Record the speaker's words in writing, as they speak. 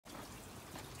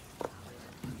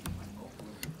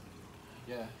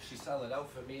Yeah, she sell it out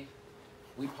for me.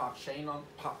 We pop champagne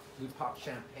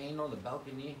on the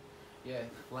balcony. Yeah,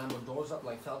 Lambo doors up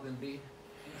like Falcon B.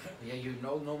 Yeah, you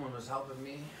know no one was helping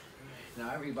me.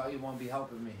 Now everybody won't be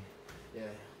helping me. Yeah,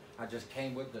 I just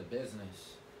came with the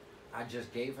business. I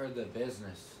just gave her the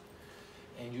business.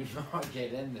 And you know I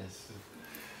get in this.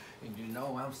 And you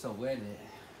know I'm still with it.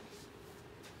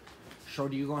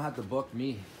 Shorty, you gonna have to book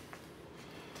me.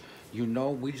 You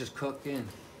know we just cooking.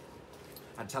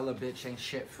 I tell a bitch ain't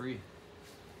shit free.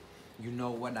 You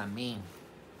know what I mean.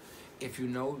 If you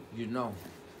know, you know.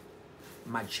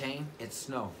 My chain, it's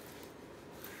snow.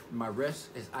 My wrist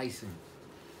is icing.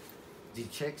 The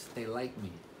chicks, they like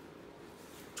me.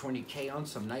 20K on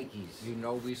some Nikes. You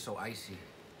know we so icy.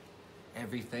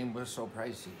 Everything was so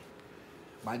pricey.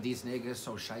 Why these niggas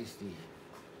so shiesty?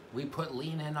 We put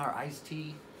lean in our iced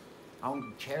tea. I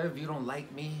don't care if you don't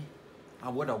like me.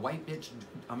 I'm with a white bitch.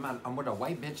 I'm with a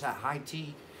white bitch at high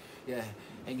tea. Yeah,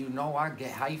 and you know I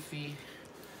get hyphy.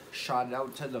 Shout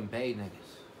out to them Bay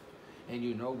niggas. And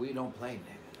you know we don't play,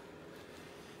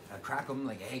 nigga. I crack them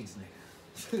like eggs, nigga.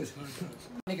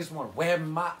 Niggas want to wear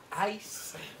my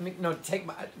ice. No, take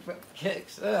my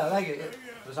kicks. I like it.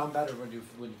 It sound better when you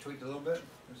tweaked a little bit.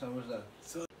 So what's that?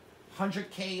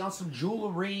 100K on some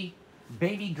jewelry.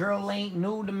 Baby girl ain't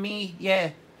new to me.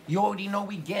 Yeah, you already know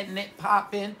we getting it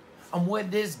poppin'. I'm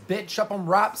with this bitch up on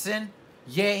Robson.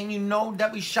 Yeah, and you know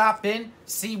that we shopping.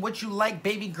 See what you like,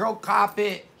 baby girl, cop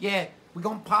it. Yeah, we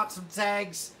gonna pop some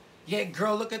tags. Yeah,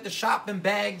 girl, look at the shopping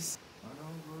bags.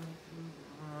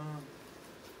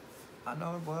 I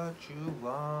know what you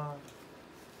want.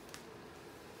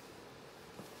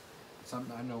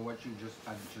 Something I know what you just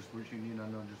what you need. I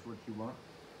know just what you want.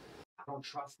 I don't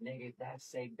trust niggas that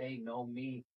say they know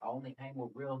me. I only hang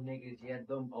with real niggas, yeah,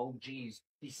 them OGs.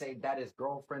 He say that his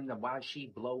girlfriend, then why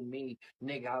she blow me?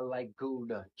 Nigga, I like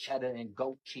Gouda, cheddar, and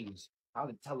goat cheese. I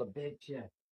would tell a bitch, yeah.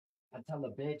 I tell a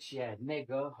bitch, yeah,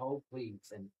 nigga, ho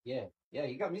please. And yeah,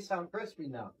 you got me sound crispy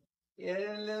now. Yeah,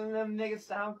 them niggas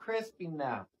sound crispy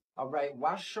now. All right,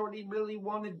 why shorty really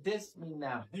wanna diss me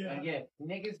now? Yeah. And yeah,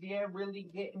 niggas, yeah, really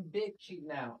getting bitchy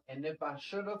now. And if I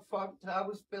should've fucked, I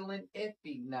was feeling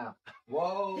iffy now.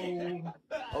 Whoa.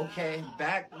 Okay,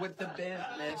 back with the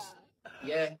business.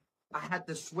 Yeah, I had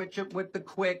to switch it with the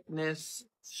quickness.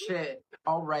 Shit.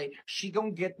 All right, she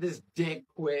gonna get this dick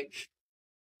quick.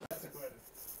 That's the credit.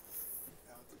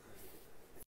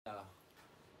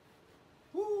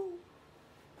 Woo.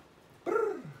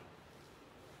 Brr.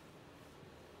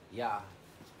 Yeah,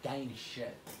 gang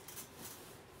shit.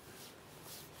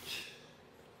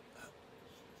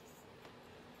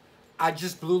 I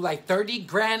just blew like 30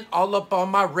 grand all up on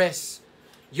my wrist.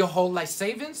 Your whole life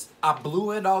savings, I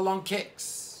blew it all on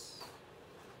kicks.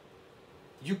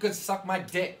 You could suck my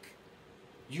dick.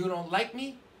 You don't like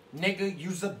me? Nigga,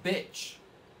 you's a bitch.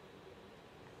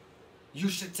 You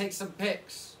should take some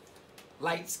pics.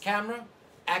 Lights, camera,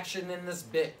 action in this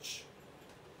bitch.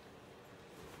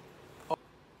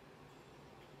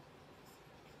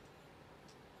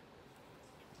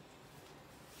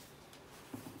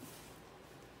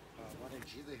 Why didn't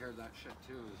Gila hear that shit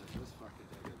too? Is it this fucking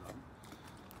nigga though?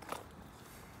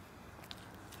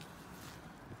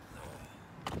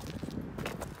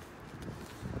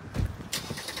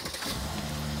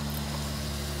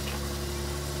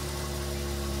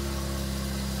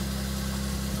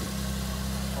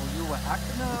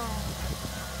 Acting now.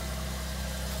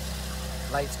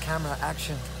 Lights, camera,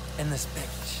 action in this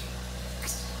bitch.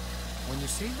 When you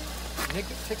see me,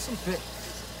 nigga, take some pics.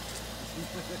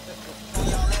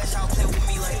 Yeah,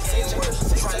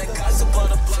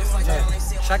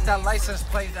 check that license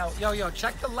plate out. Yo,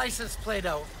 check the license plate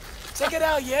out. Check it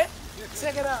out, yeah?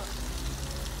 Check it out.